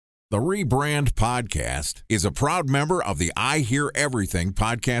The Rebrand Podcast is a proud member of the I Hear Everything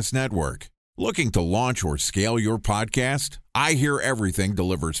Podcast Network. Looking to launch or scale your podcast? I Hear Everything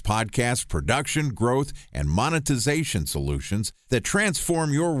delivers podcast production, growth, and monetization solutions that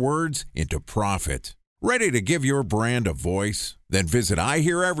transform your words into profit. Ready to give your brand a voice? Then visit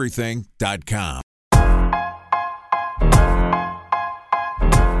iheareverything.com.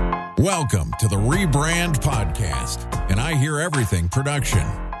 Welcome to the Rebrand Podcast, an I Hear Everything production.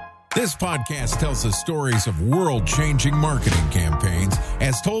 This podcast tells the stories of world-changing marketing campaigns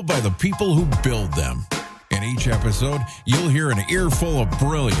as told by the people who build them. In each episode, you'll hear an earful of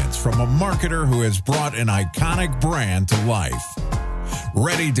brilliance from a marketer who has brought an iconic brand to life.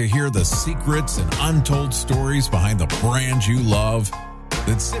 Ready to hear the secrets and untold stories behind the brand you love?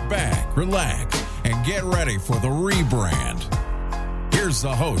 Then sit back, relax, and get ready for the rebrand. Here's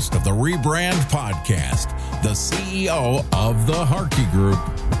the host of the Rebrand Podcast, the CEO of the Harkey Group,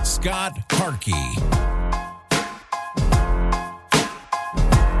 Scott Harkey.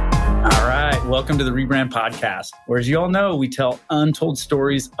 All right, welcome to the Rebrand Podcast, where, as you all know, we tell untold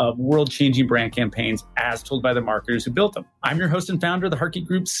stories of world-changing brand campaigns as told by the marketers who built them. I'm your host and founder of the Harkey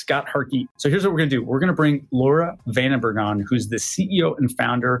Group, Scott Harkey. So here's what we're going to do. We're going to bring Lara Vandenberg on, who's the CEO and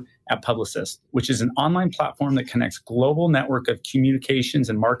founder at Publicist, which is an online platform that connects global network of communications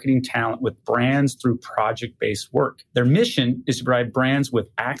and marketing talent with brands through project-based work. Their mission is to provide brands with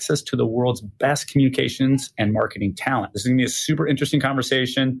access to the world's best communications and marketing talent. This is going to be a super interesting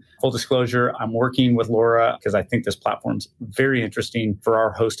conversation. Full disclosure, I'm working with Lara because I think this platform's very interesting for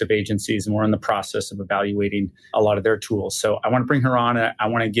our host of agencies, and we're in the process of evaluating a lot of their tools. So I want to bring her on. I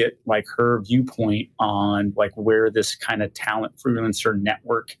want to get her viewpoint on where this kind of talent freelancer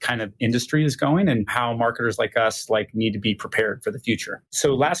network kind of industry is going and how marketers like us need to be prepared for the future.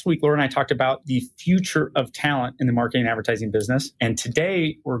 So last week, Lara and I talked about the future of talent in the marketing and advertising business. And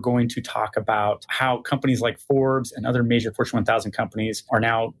today we're going to talk about how companies like Forbes and other major Fortune 1000 companies are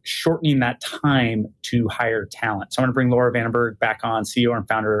now shortening that time to hire talent. So I want to bring Lara Vandenberg back on, CEO and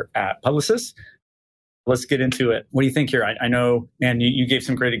founder at Publicist. Let's get into it. What do you think here? I know, man, you gave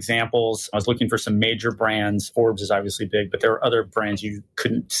some great examples. I was looking for some major brands. Forbes is obviously big, but there are other brands you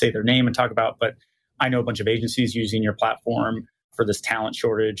couldn't say their name and talk about. But I know a bunch of agencies using your platform for this talent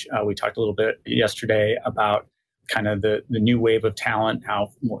shortage. We talked a little bit yesterday about kind of the new wave of talent,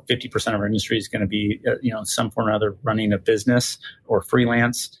 how 50% of our industry is going to be, in some form or other running a business or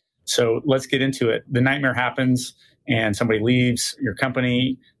freelance. So let's get into it. The nightmare happens and somebody leaves your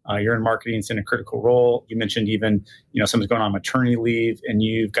company. You're in marketing, it's in a critical role. You mentioned even, someone's going on maternity leave and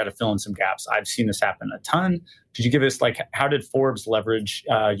you've got to fill in some gaps. I've seen this happen a ton. Could you give us how did Forbes leverage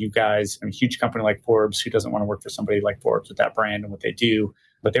you guys? A huge company like Forbes, who doesn't want to work for somebody like Forbes with that brand and what they do,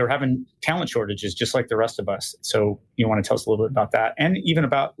 but they were having talent shortages just like the rest of us. So you want to tell us a little bit about that and even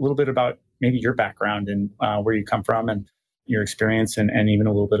a little bit about maybe your background and where you come from and your experience and even a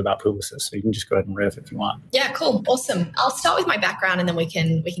little bit about Publicist. So you can just go ahead and riff if you want. Yeah, cool. Awesome. I'll start with my background and then we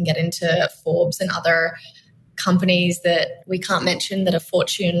can get into Forbes and other companies that we can't mention that are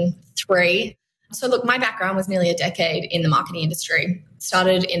Fortune 3. So look, my background was nearly a decade in the marketing industry.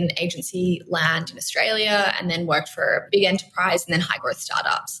 Started in agency land in Australia and then worked for a big enterprise and then high growth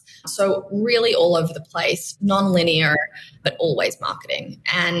startups. So really all over the place, non-linear, but always marketing.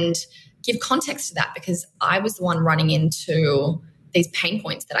 And give context to that because I was the one running into these pain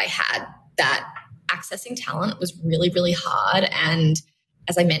points that I had, that accessing talent was really, really hard. And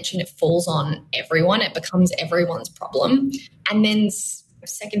as I mentioned, it falls on everyone. It becomes everyone's problem. And then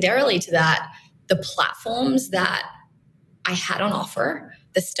secondarily to that, the platforms that I had on offer,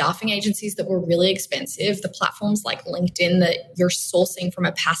 the staffing agencies that were really expensive, the platforms like LinkedIn that you're sourcing from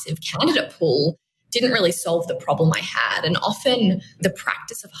a passive candidate pool didn't really solve the problem I had. And often the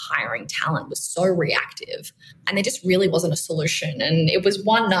practice of hiring talent was so reactive and there just really wasn't a solution. And it was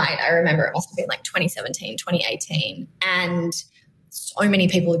one night, I remember it must have been 2017, 2018. And so many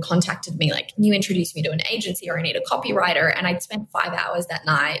people had contacted me can you introduce me to an agency or I need a copywriter? And I'd spent 5 hours that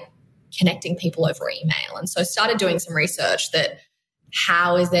night connecting people over email. And so I started doing some research that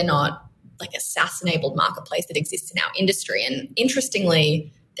how is there not a SaaS-enabled marketplace that exists in our industry? And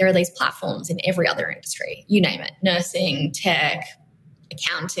interestingly, there are these platforms in every other industry, you name it, nursing, tech,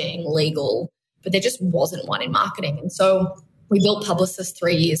 accounting, legal, but there just wasn't one in marketing. And so we built Publicist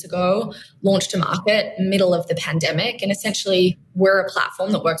 3 years ago, launched to market middle of the pandemic, and essentially we're a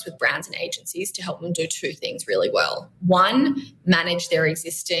platform that works with brands and agencies to help them do two things really well. One, manage their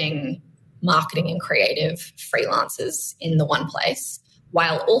existing marketing and creative freelancers in the one place.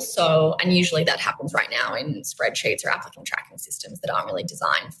 while also, and usually that happens right now in spreadsheets or applicant tracking systems that aren't really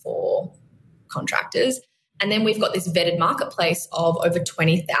designed for contractors. And then we've got this vetted marketplace of over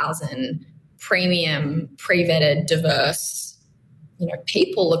 20,000 premium, pre-vetted, diverse,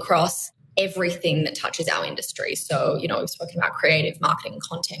 people across everything that touches our industry. So, we've spoken about creative, marketing,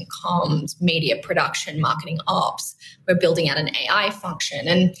 content, comms, media production, marketing ops. We're building out an AI function.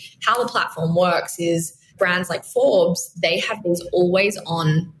 And how the platform works is brands like Forbes, they have these always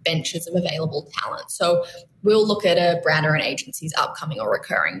on benches of available talent. So we'll look at a brand or an agency's upcoming or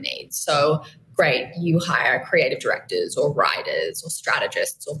recurring needs. So great, you hire creative directors or writers or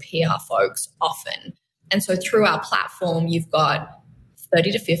strategists or PR folks often. And so through our platform, you've got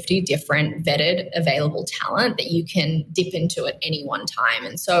 30 to 50 different vetted available talent that you can dip into at any one time.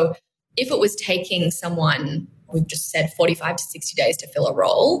 And so if it was taking someone, we've just said 45 to 60 days to fill a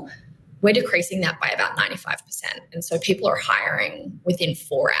role, we're decreasing that by about 95%. And so people are hiring within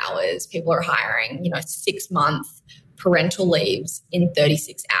 4 hours. People are hiring, 6-month parental leaves in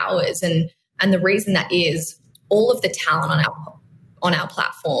 36 hours. And the reason that is all of the talent on our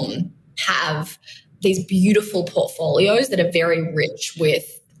platform have these beautiful portfolios that are very rich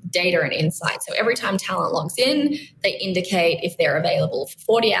with data and insight. So every time talent logs in, they indicate if they're available for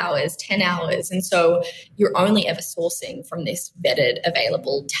 40 hours, 10 hours. And so you're only ever sourcing from this vetted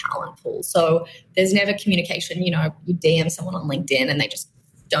available talent pool. So there's never communication, you DM someone on LinkedIn and they just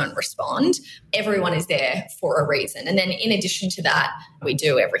don't respond. Everyone is there for a reason. And then in addition to that, we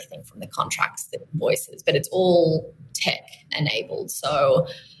do everything from the contracts, the invoices, but it's all tech enabled. So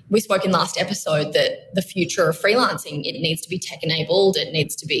we spoke in last episode that the future of freelancing, it needs to be tech enabled, it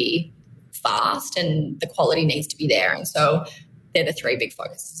needs to be fast, and the quality needs to be there. And so they're the 3 big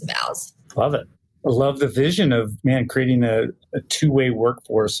focuses of ours. Love it. I love the vision of, creating a two-way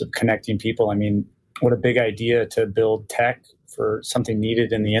workforce of connecting people. I mean, what a big idea to build tech for something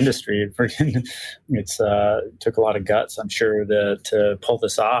needed in the industry. It's took a lot of guts, I'm sure, to pull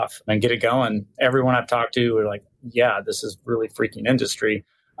this off and get it going. Everyone I've talked to are like, yeah, this is really freaking industry.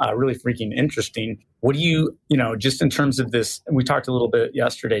 Really freaking interesting. What do you, just in terms of this, and we talked a little bit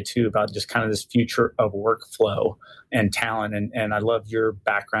yesterday too about just kind of this future of workflow and talent. And I love your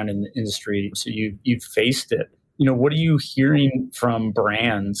background in the industry. So you've faced it. What are you hearing from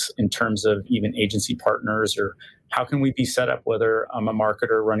brands in terms of even agency partners, or how can we be set up, whether I'm a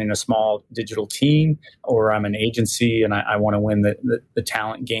marketer running a small digital team or I'm an agency and I want to win the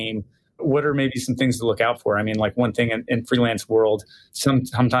talent game? What are maybe some things to look out for? I mean, like one thing in freelance world,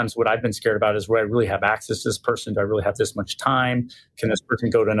 sometimes what I've been scared about is, will I really have access to this person? Do I really have this much time? Can this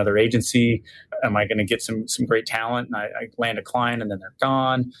person go to another agency? Am I going to get some great talent and I land a client and then they're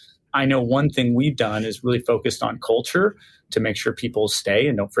gone? I know one thing we've done is really focused on culture to make sure people stay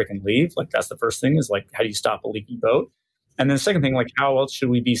and don't freaking leave. Like that's the first thing, is like, how do you stop a leaky boat? And then the second thing, like, how else should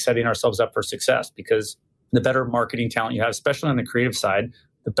we be setting ourselves up for success? Because the better marketing talent you have, especially on the creative side,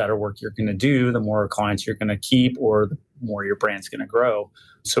 the better work you're going to do, the more clients you're going to keep, or the more your brand's going to grow.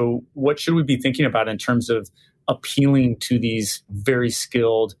 So what should we be thinking about in terms of appealing to these very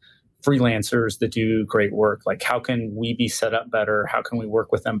skilled freelancers that do great work? Like, how can we be set up better? How can we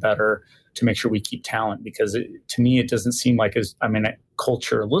work with them better to make sure we keep talent? Because to me, it doesn't seem like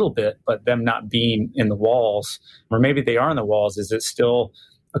culture a little bit, but them not being in the walls, or maybe they are in the walls. Is it still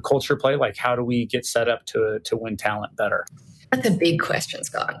a culture play? Like, how do we get set up to win talent better? That's a big question,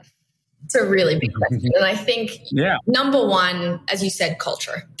 Scott. It's a really big question. And I think, number one, as you said,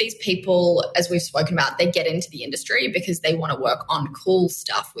 culture. These people, as we've spoken about, they get into the industry because they want to work on cool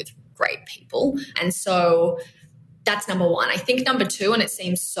stuff with great people. And so that's number one. I think number two, and it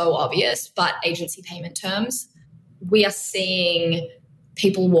seems so obvious, but agency payment terms. We are seeing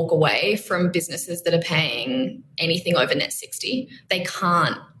people walk away from businesses that are paying anything over net 60. They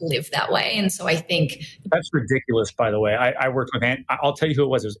can't live that way. And so I think that's ridiculous, by the way. I worked with, I'll tell you who it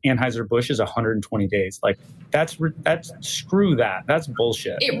was. It was Anheuser-Busch, is 120 days. Like that's screw that. That's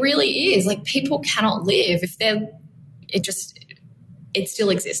bullshit. It really is. Like, people cannot live if it still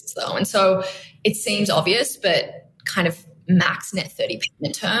exists though. And so it seems obvious, but kind of max net 30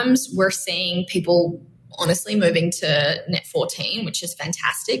 payment terms, we're seeing people honestly moving to net 14, which is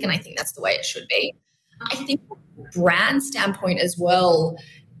fantastic. And I think that's the way it should be. I think from a brand standpoint as well,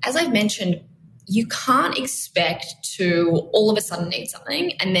 as I've mentioned, you can't expect to all of a sudden need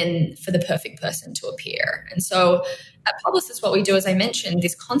something and then for the perfect person to appear. And so at Publicist, what we do, as I mentioned,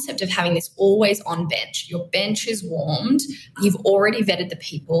 this concept of having this always on bench. Your bench is warmed. You've already vetted the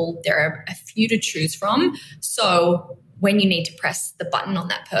people. There are a few to choose from. So when you need to press the button on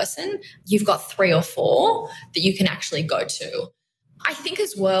that person, you've got 3 or 4 that you can actually go to. I think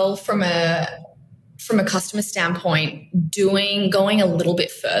as well, from a customer standpoint, going a little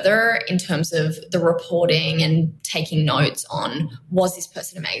bit further in terms of the reporting and taking notes on, was this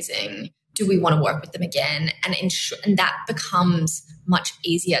person amazing? do we want to work with them again? And that becomes much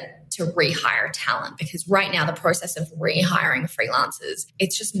easier to rehire talent, because right now the process of rehiring freelancers,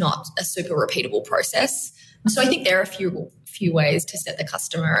 it's just not a super repeatable process. So I think there are a few ways to set the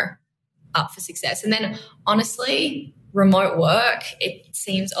customer up for success. And then honestly, remote work, it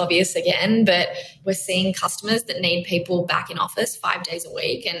seems obvious again, but we're seeing customers that need people back in office 5 days a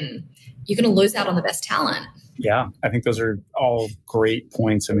week, and you're going to lose out on the best talent. Yeah, I think those are all great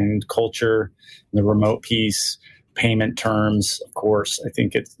points. I mean, culture, the remote piece, payment terms, of course. I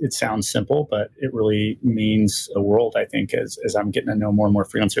think it sounds simple, but it really means the world, I think, as I'm getting to know more and more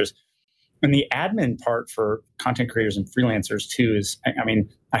freelancers. And the admin part for content creators and freelancers too is, I mean,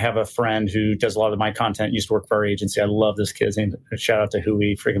 I have a friend who does a lot of my content, used to work for our agency. I love this kid. Shout out to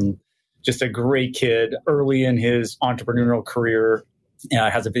Hui, freaking just a great kid early in his entrepreneurial career,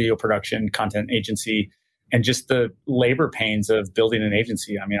 has a video production content agency, and just the labor pains of building an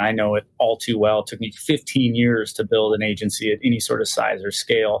agency. I mean, I know it all too well. It took me 15 years to build an agency at any sort of size or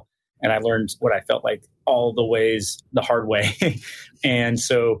scale. And I learned what I felt like all the ways the hard way. And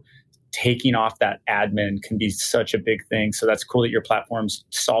so taking off that admin can be such a big thing. So that's cool that your platform's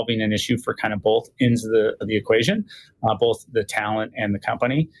solving an issue for kind of both ends of the equation, both the talent and the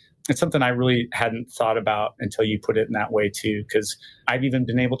company. It's something I really hadn't thought about until you put it in that way too, because I've even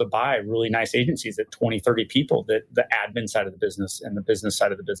been able to buy really nice agencies at 20, 30 people that the admin side of the business and the business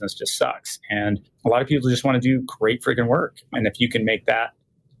side of the business just sucks. And a lot of people just want to do great freaking work. And if you can make that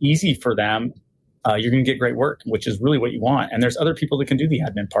easy for them, you're going to get great work, which is really what you want. And there's other people that can do the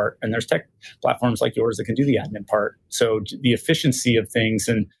admin part. And there's tech platforms like yours that can do the admin part. So the efficiency of things.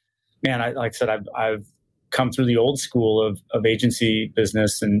 And man, like I said, I've come through the old school of agency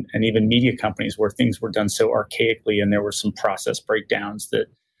business and even media companies where things were done so archaically, and there were some process breakdowns that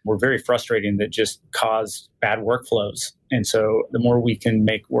were very frustrating that just caused bad workflows. And so the more we can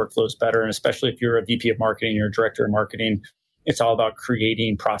make workflows better, and especially if you're a VP of marketing, you're a director of marketing, it's all about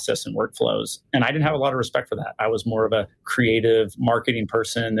creating process and workflows. And I didn't have a lot of respect for that. I was more of a creative marketing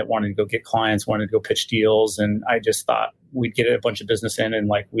person that wanted to go get clients, wanted to go pitch deals. And I just thought we'd get a bunch of business in and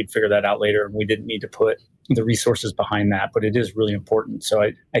like we'd figure that out later. And we didn't need to put the resources behind that. But it is really important. So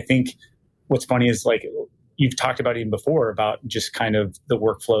I think what's funny is like you've talked about even before about just kind of the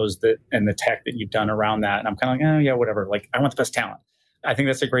workflows that and the tech that you've done around that. And I'm kind of like, oh yeah, whatever. Like I want the best talent. I think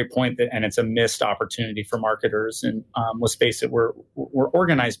that's a great point, and it's a missed opportunity for marketers. And let's face it, we're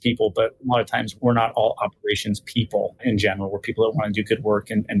organized people, but a lot of times we're not all operations people in general. We're people that want to do good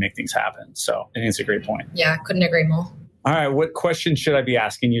work and make things happen. So I think it's a great point. Yeah, couldn't agree more. All right, what question should I be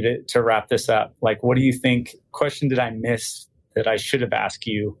asking you to wrap this up? Like, what do you think? Question did I miss that I should have asked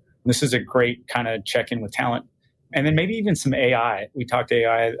you? This is a great kind of check-in with talent. And then maybe even some AI. We talked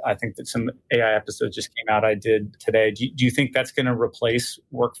AI. I think that some AI episodes just came out I did today. Do you think that's going to replace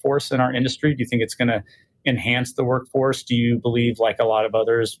workforce in our industry? Do you think it's going to enhance the workforce? Do you believe, like a lot of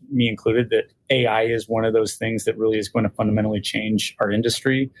others, me included, that AI is one of those things that really is going to fundamentally change our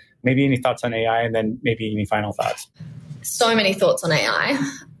industry? Maybe any thoughts on AI, and then maybe any final thoughts? So many thoughts on AI.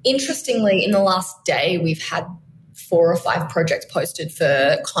 Interestingly, in the last day, we've had 4 or 5 projects posted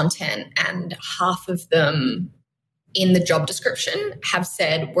for content, and half of them in the job description have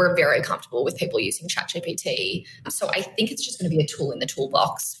said we're very comfortable with people using ChatGPT. So I think it's just going to be a tool in the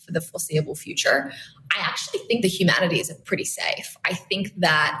toolbox for the foreseeable future. I actually think the humanities are pretty safe. I think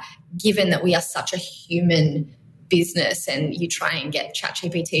that given that we are such a human business and you try and get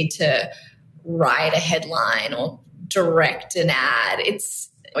ChatGPT to write a headline or direct an ad, it's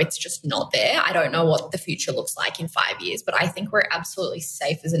just not there. I don't know what the future looks like in 5 years, but I think we're absolutely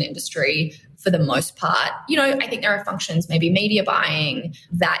safe as an industry for the most part. You know, I think there are functions, maybe media buying,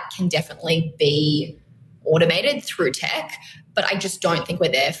 that can definitely be automated through tech, but I just don't think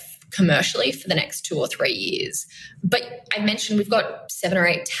we're there commercially for the next 2 or 3 years. But I mentioned we've got 7 or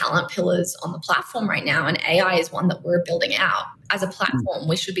 8 talent pillars on the platform right now, and AI is one that we're building out. As a platform,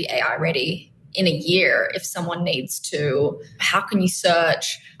 we should be AI ready in a year. If someone needs to, how can you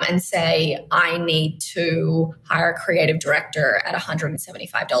search and say, I need to hire a creative director at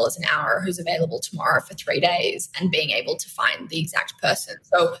 $175 an hour who's available tomorrow for 3 days, and being able to find the exact person.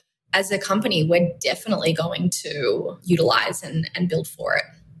 So as a company, we're definitely going to utilize and build for it.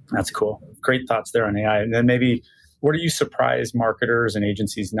 That's cool. Great thoughts there on AI. And then maybe, what are you surprised marketers and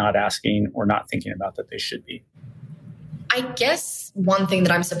agencies not asking or not thinking about that they should be? I guess one thing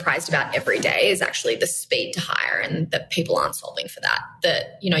that I'm surprised about every day is actually the speed to hire, and that people aren't solving for that.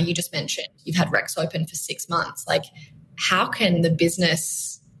 That, you know, you just mentioned you've had Rex open for 6 months. Like, how can the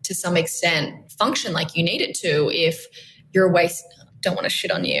business to some extent function like you need it to if you're don't want to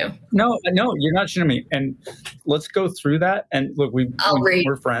shit on you. No, you're not shitting on me. And let's go through that. And look,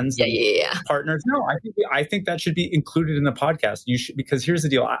 we're friends, yeah. partners. No, I think that should be included in the podcast. You should, because here's the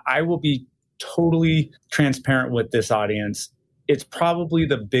deal. I will be totally transparent with this audience. It's probably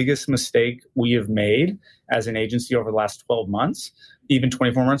the biggest mistake we have made as an agency over the last 12 months, even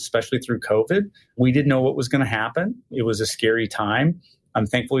 24 months, especially through COVID. We didn't know what was going to happen. It was a scary time.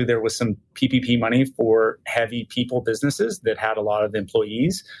 Thankfully, there was some PPP money for heavy people businesses that had a lot of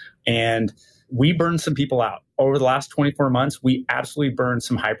employees. And we burned some people out. Over the last 24 months, we absolutely burned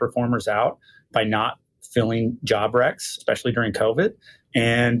some high performers out by not filling job recs, especially during COVID.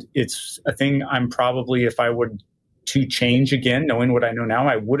 And it's a thing I'm probably, if I would to change again, knowing what I know now,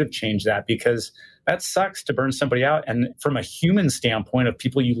 I would have changed that, because that sucks to burn somebody out. And from a human standpoint of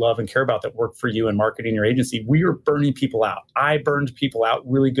people you love and care about that work for you and marketing your agency, we are burning people out. I burned people out,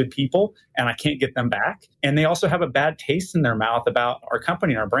 really good people, and I can't get them back. And they also have a bad taste in their mouth about our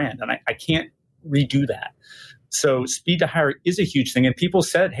company and our brand. And I can't redo that. So speed to hire is a huge thing. And people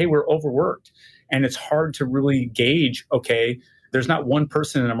said, hey, we're overworked. And it's hard to really gauge, okay, there's not one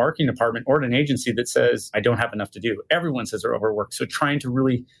person in a marketing department or in an agency that says, I don't have enough to do. Everyone says they're overworked. So trying to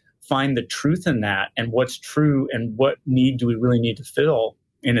really find the truth in that and what's true and what need do we really need to fill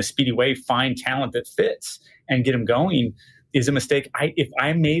in a speedy way, find talent that fits and get them going is a mistake. If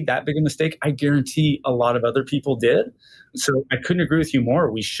I made that big a mistake, I guarantee a lot of other people did. So I couldn't agree with you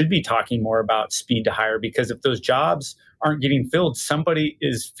more. We should be talking more about speed to hire, because if those jobs aren't getting filled, somebody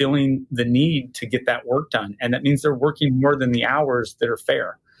is feeling the need to get that work done. And that means they're working more than the hours that are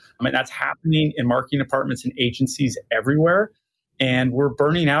fair. I mean, that's happening in marketing departments and agencies everywhere. And we're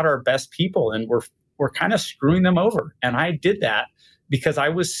burning out our best people, and we're kind of screwing them over. And I did that because I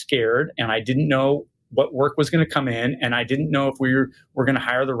was scared and I didn't know what work was going to come in. And I didn't know if we were going to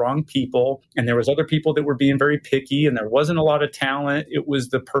hire the wrong people. And there was other people that were being very picky and there wasn't a lot of talent. It was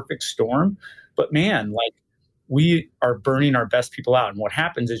the perfect storm. But man, like, we are burning our best people out. And what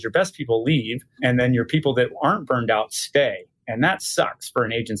happens is your best people leave, and then your people that aren't burned out stay. And that sucks for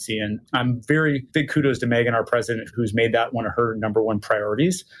an agency. And I'm very big kudos to Megan, our president, who's made that one of her number one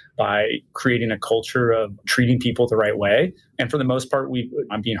priorities by creating a culture of treating people the right way. And for the most part,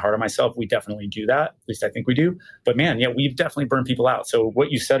 I'm being hard on myself. We definitely do that. At least I think we do. But man, yeah, we've definitely burned people out. So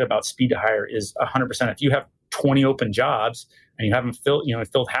what you said about speed to hire is 100%. If you have 20 open jobs and you haven't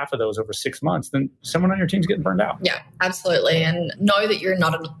filled half of those over 6 months, then someone on your team's getting burned out. Yeah, absolutely. And know that you're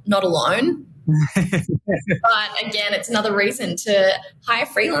not alone. But again, it's another reason to hire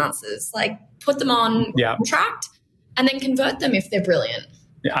freelancers, like put them on contract and then convert them if they're brilliant.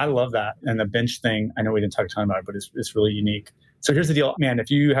 Yeah, I love that. And the bench thing, I know we didn't talk a ton about it, but it's really unique. So here's the deal, man, if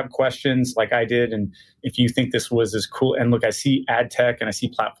you have questions like I did, and if you think this was as cool, and look, I see ad tech and I see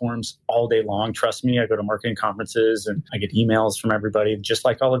platforms all day long. Trust me, I go to marketing conferences and I get emails from everybody, just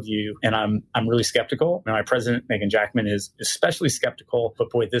like all of you. And I'm really skeptical. And my president, Megan Jackman, is especially skeptical.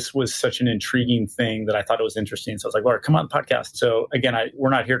 But boy, this was such an intriguing thing that I thought it was interesting. So I was like, Lara, come on the podcast. So again, we're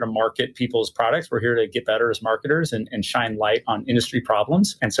not here to market people's products. We're here to get better as marketers and shine light on industry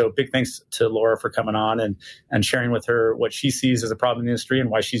problems. And so big thanks to Lara for coming on and sharing with her what she sees as a problem in the industry and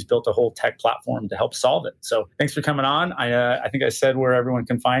why she's built a whole tech platform to help solve it. So thanks for coming on. I think I said where everyone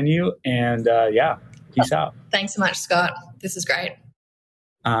can find you. And peace out. Thanks so much, Scott. This is great.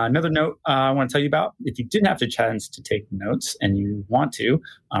 Another note I want to tell you about, if you didn't have the chance to take notes and you want to,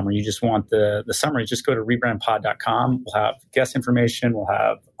 or you just want the summary, just go to rebrandpod.com. We'll have guest information. We'll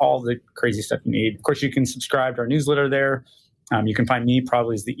have all the crazy stuff you need. Of course, you can subscribe to our newsletter there. You can find me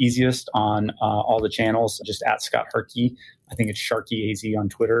probably is the easiest on all the channels, just at Scott Harkey. I think it's Sharky AZ on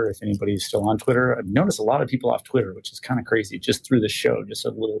Twitter, if anybody's still on Twitter. I've noticed a lot of people off Twitter, which is kind of crazy, just through the show, just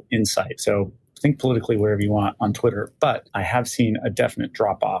a little insight. So think politically wherever you want on Twitter. But I have seen a definite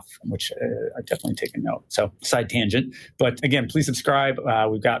drop-off, which I definitely take a note. So side tangent. But again, please subscribe.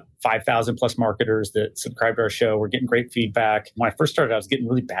 We've got 5,000 plus marketers that subscribe to our show. We're getting great feedback. When I first started, I was getting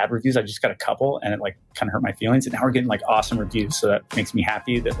really bad reviews. I just got a couple and it kind of hurt my feelings. And now we're getting awesome reviews. So that makes me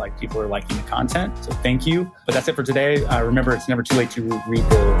happy that people are liking the content. So thank you. But that's it for today. Remember, it's never too late to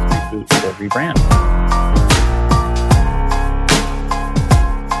rebuild, reboot, or rebrand.